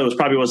like, well, it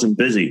probably wasn't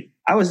busy.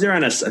 I was there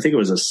on I think it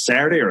was a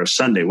Saturday or a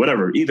Sunday,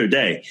 whatever, either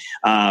day.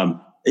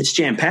 It's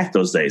jam-packed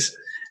those days.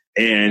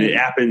 And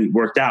it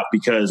worked out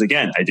because,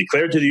 again, I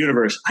declared to the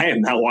universe, I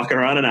am not walking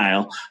around an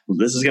aisle.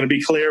 This is going to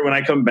be clear when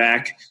I come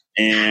back.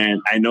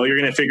 And I know you're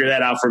going to figure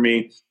that out for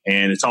me.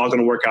 And it's all going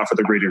to work out for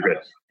the greater good.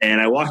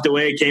 And I walked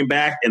away, came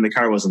back, and the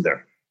car wasn't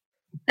there.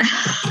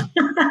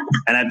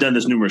 And I've done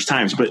this numerous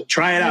times, but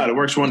try it out. It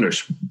works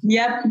wonders.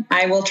 Yep,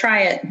 I will try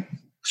it.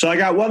 So I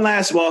got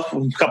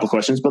a couple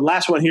questions, but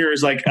last one here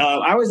is I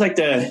always like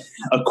a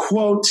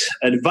quote,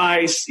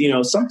 advice.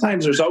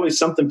 Sometimes there's always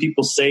something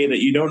people say that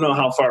you don't know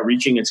how far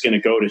reaching it's going to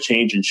go to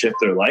change and shift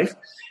their life.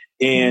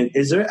 And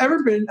is there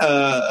ever been,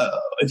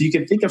 if you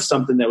can think of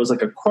something that was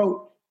like a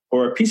quote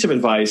or a piece of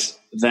advice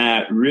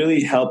that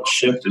really helped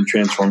shift and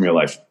transform your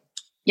life?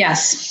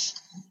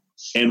 Yes.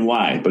 And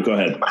why? But go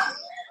ahead.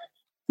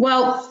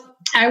 Well,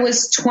 I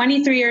was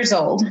 23 years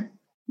old.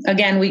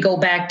 Again, we go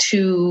back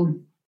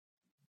to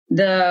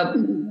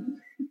the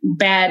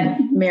bad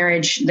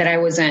marriage that I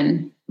was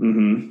in.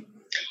 Mm-hmm.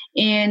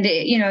 And,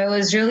 it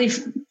was really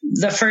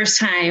the first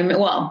time.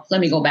 Well, let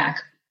me go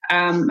back.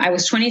 I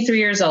was 23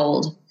 years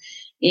old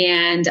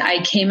and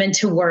I came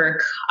into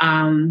work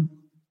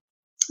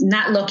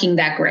not looking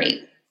that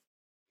great.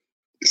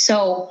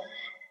 So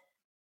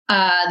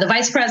the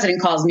vice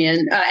president calls me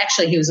in.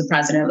 Actually, he was the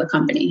president of the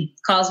company.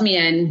 Calls me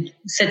in,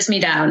 sits me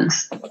down,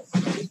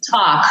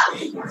 talk.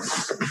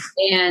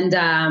 And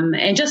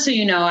just so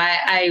you know,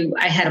 I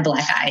had a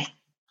black eye.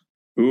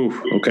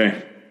 Ooh,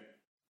 okay.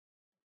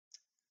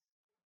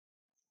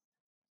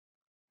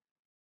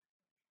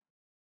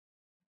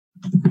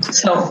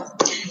 So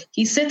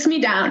he sits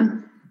me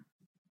down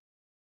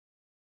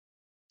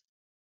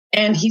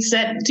and he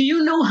said, do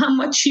you know how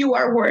much you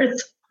are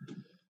worth?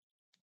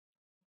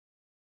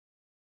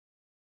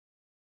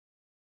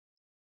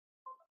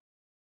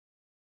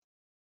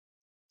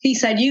 He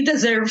said, you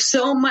deserve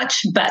so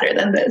much better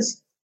than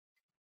this.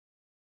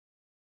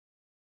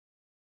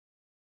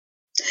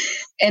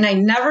 And I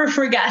never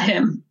forgot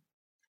him.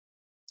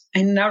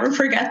 I never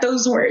forgot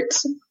those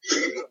words.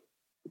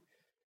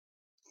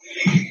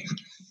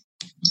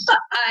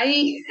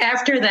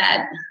 After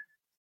that,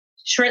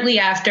 shortly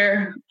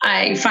after,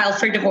 I filed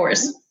for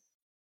divorce.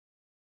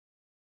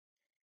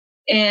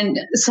 And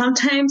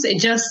sometimes it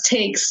just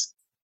takes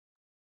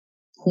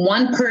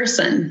one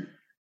person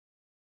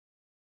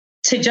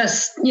to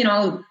just, you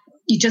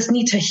just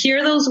need to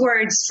hear those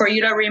words for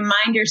you to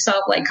remind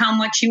yourself like how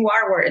much you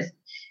are worth.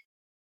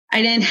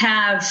 I didn't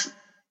have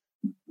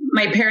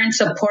my parents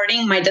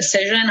supporting my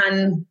decision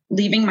on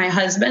leaving my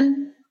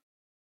husband,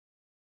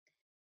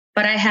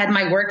 but I had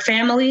my work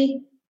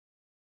family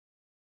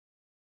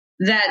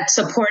that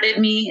supported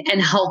me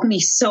and helped me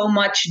so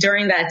much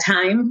during that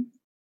time.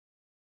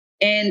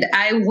 And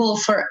I will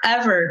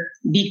forever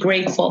be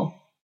grateful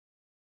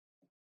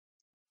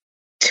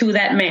to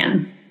that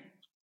man.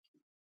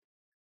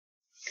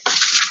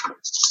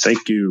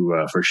 Thank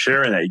you for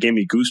sharing that. You gave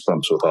me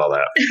goosebumps with all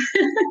that.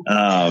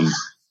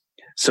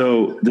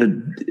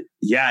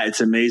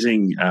 It's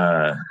amazing.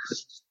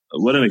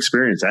 What an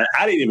experience. I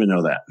didn't even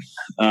know that.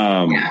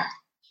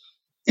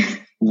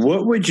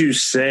 What would you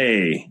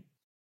say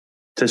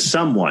to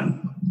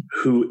someone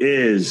who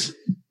is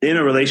in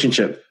a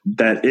relationship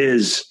that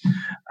is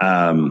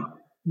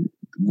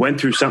went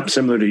through something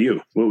similar to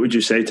you? What would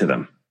you say to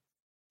them?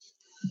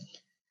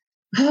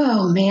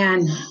 Oh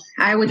man,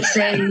 I would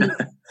say,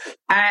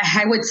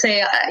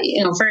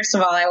 first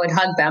of all, I would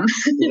hug them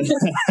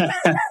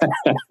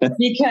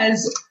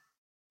because,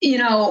 you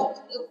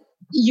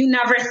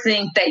never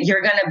think that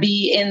you're going to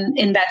be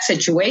in that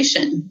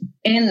situation.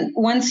 And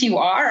once you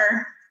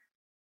are,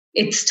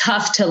 it's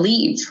tough to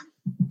leave.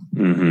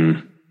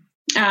 Mm-hmm.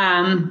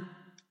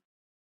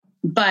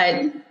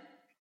 But,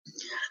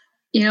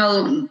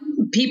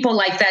 people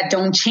like that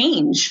don't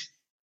change.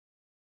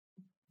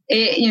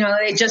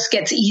 It just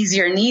gets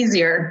easier and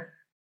easier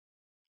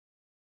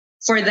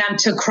for them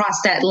to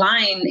cross that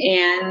line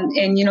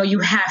and you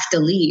have to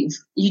leave.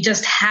 You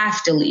just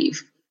have to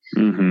leave.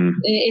 Mm-hmm.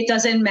 It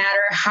doesn't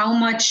matter how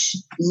much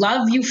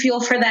love you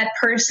feel for that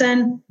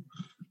person.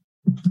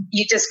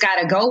 You just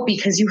got to go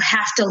because you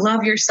have to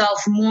love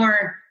yourself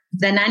more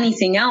than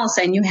anything else.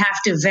 And you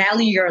have to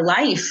value your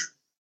life.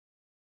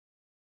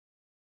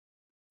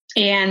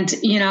 And,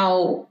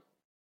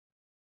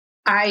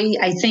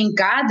 I thank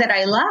God that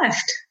I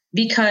left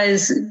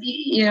because,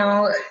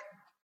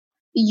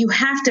 you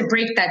have to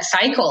break that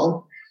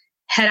cycle.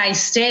 Had I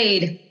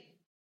stayed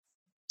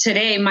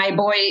today, my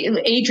boy,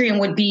 Adrian,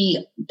 would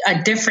be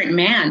a different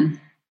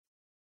man.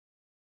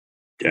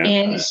 Yeah.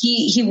 And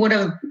he would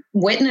have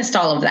witnessed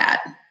all of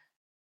that.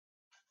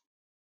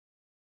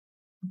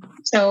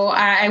 So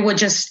I would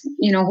just,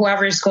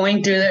 whoever's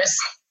going through this,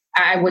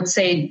 I would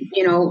say,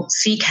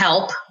 seek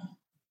help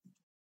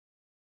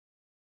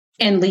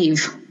and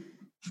leave.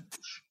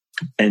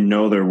 And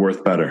know they're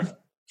worth better.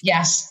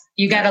 Yes.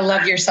 You got to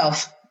love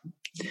yourself.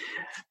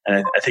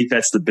 And I think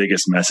that's the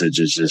biggest message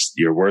is just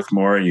you're worth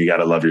more and you got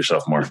to love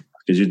yourself more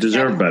because you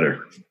deserve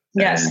better.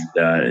 Yes.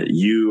 And,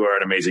 you are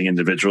an amazing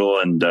individual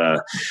and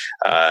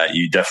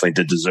you definitely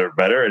did deserve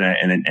better.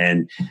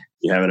 And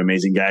you have an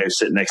amazing guy who's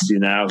sitting next to you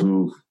now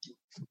who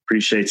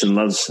appreciates and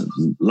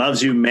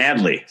loves you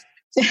madly.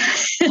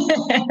 Good,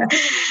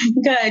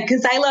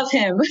 because I love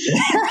him.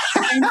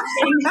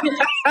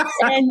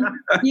 and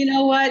you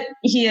know what?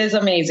 He is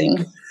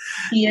amazing.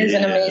 He is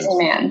an amazing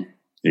man.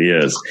 He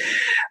is.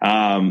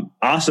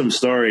 Awesome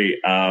story.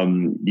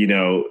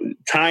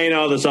 Tying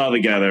all this all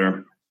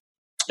together,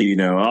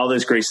 all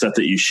this great stuff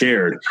that you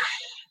shared.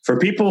 For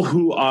people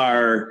who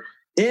are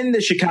in the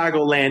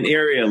Chicagoland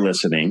area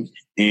listening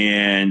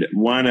and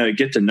want to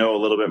get to know a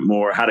little bit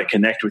more how to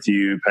connect with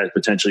you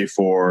potentially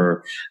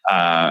for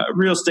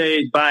real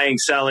estate, buying,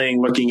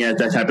 selling, looking at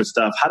that type of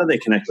stuff, how do they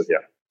connect with you?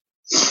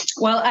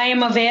 Well, I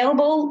am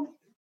available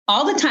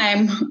all the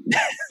time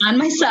on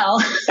my cell.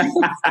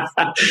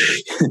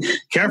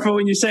 Careful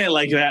when you say it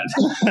like that.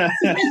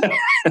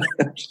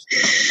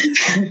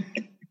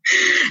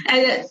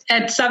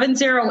 At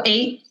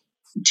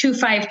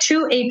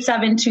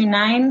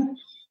 708-252-8729.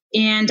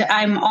 And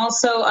I'm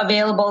also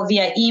available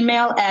via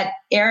email at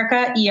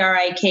Erika,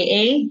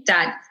 ERIKA,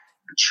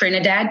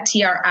 Trinidad,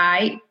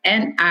 TRINIDAD,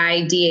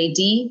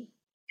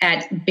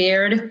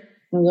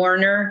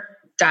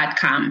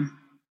 @BairdWarner.com.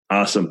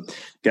 Awesome.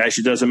 Guys,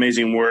 she does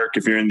amazing work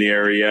if you're in the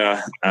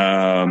area.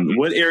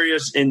 What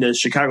areas in the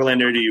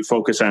Chicagoland area do you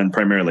focus on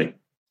primarily?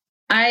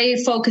 I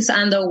focus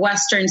on the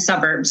western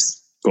suburbs.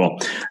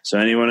 Cool. So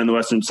anyone in the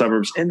western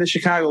suburbs in the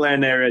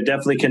Chicagoland area,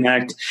 definitely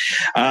connect.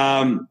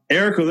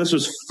 Erika, this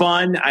was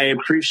fun. I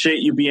appreciate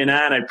you being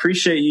on. I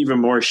appreciate you even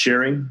more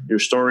sharing your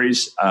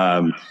stories,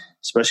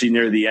 especially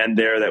near the end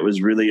there. That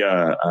was really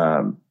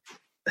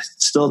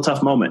still a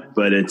tough moment,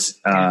 but it's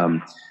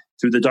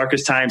through the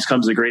darkest times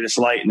comes the greatest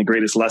light and the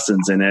greatest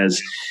lessons. And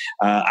as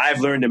I've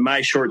learned in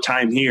my short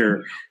time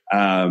here,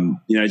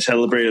 I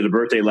celebrated a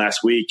birthday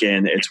last week,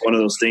 and it's one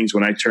of those things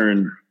when I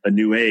turn a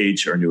new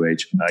age, I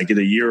get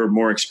a year or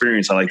more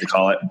experience, I like to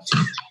call it.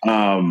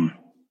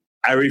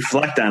 I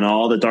reflect on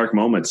all the dark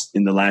moments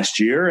in the last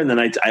year. And then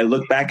I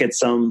look back at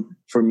some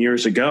from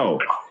years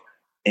ago,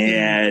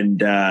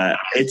 and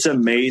it's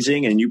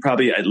amazing. And you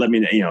probably let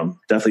me,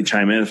 definitely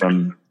chime in if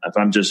I'm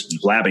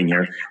just blabbing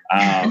here.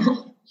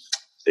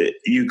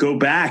 You go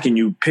back and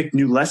you pick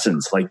new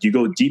lessons, like you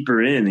go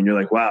deeper in and you're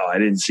like, wow, I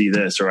didn't see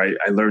this, or I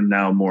learned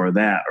now more of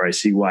that, or I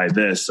see why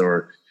this,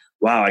 or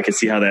wow, I can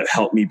see how that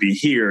helped me be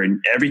here.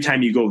 And every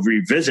time you go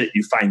revisit,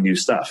 you find new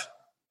stuff.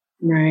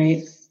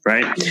 Right.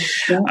 Right.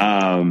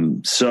 Yeah.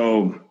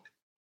 So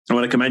I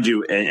want to commend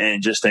you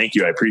and just thank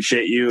you. I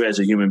appreciate you as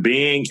a human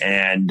being.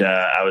 And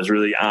I was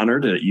really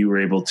honored that you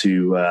were able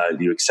to,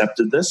 you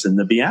accepted this and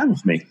to be on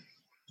with me.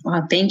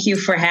 Well, thank you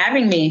for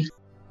having me.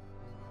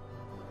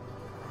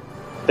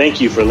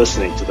 Thank you for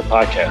listening to the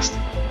podcast.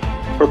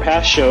 For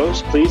past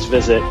shows, please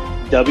visit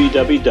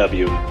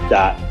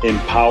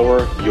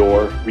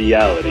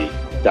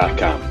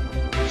www.empoweryourreality.com.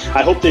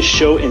 I hope this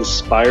show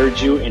inspired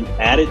you and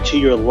added to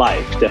your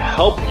life to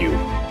help you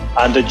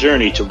on the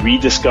journey to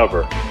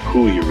rediscover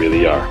who you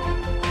really are.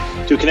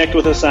 To connect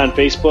with us on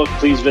Facebook,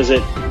 please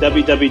visit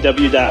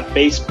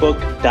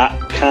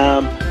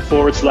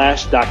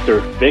www.facebook.com/Dr.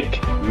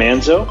 Vic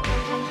Manzo.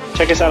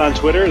 Check us out on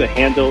Twitter. The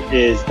handle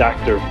is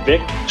Dr.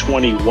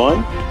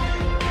 Vic21.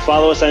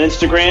 Follow us on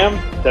Instagram,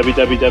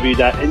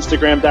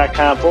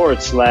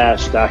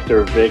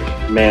 www.instagram.com/Dr. Vic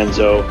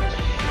Manzo.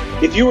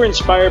 If you were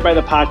inspired by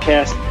the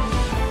podcast,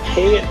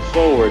 pay it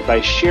forward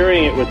by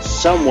sharing it with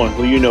someone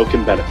who you know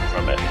can benefit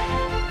from it.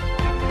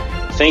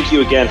 Thank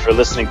you again for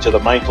listening to the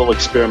Mindful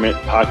Experiment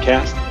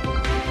podcast,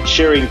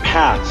 sharing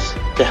paths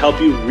to help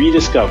you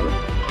rediscover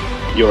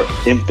your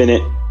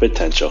infinite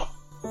potential.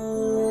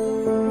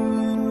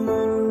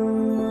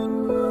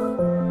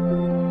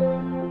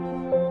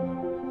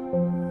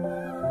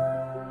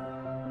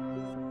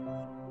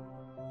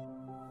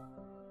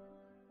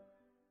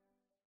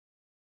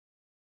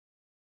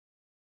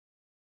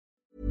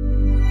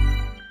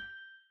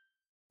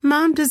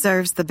 Mom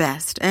deserves the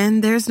best,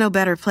 and there's no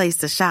better place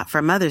to shop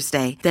for Mother's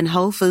Day than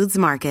Whole Foods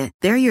Market.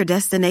 They're your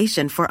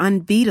destination for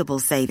unbeatable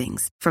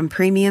savings, from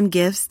premium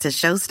gifts to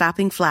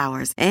show-stopping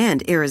flowers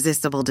and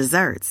irresistible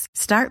desserts.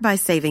 Start by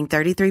saving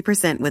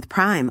 33% with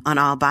Prime on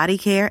all body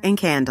care and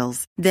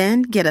candles.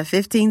 Then get a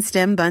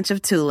 15-stem bunch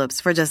of tulips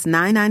for just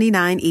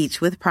 $9.99 each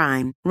with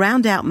Prime.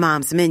 Round out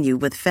Mom's menu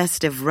with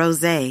festive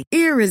rosé,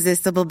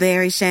 irresistible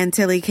berry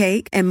chantilly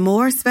cake, and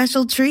more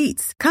special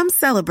treats. Come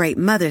celebrate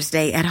Mother's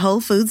Day at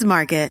Whole Foods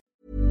Market.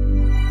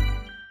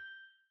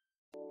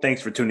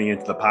 Thanks for tuning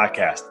into the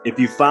podcast. If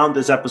you found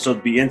this episode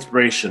to be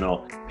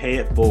inspirational, pay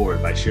it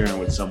forward by sharing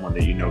with someone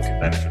that you know can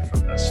benefit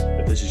from this.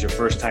 If this is your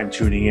first time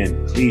tuning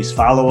in, please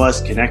follow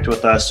us, connect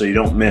with us so you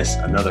don't miss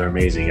another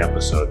amazing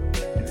episode.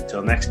 And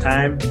until next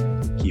time,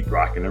 keep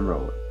rocking and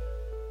rolling.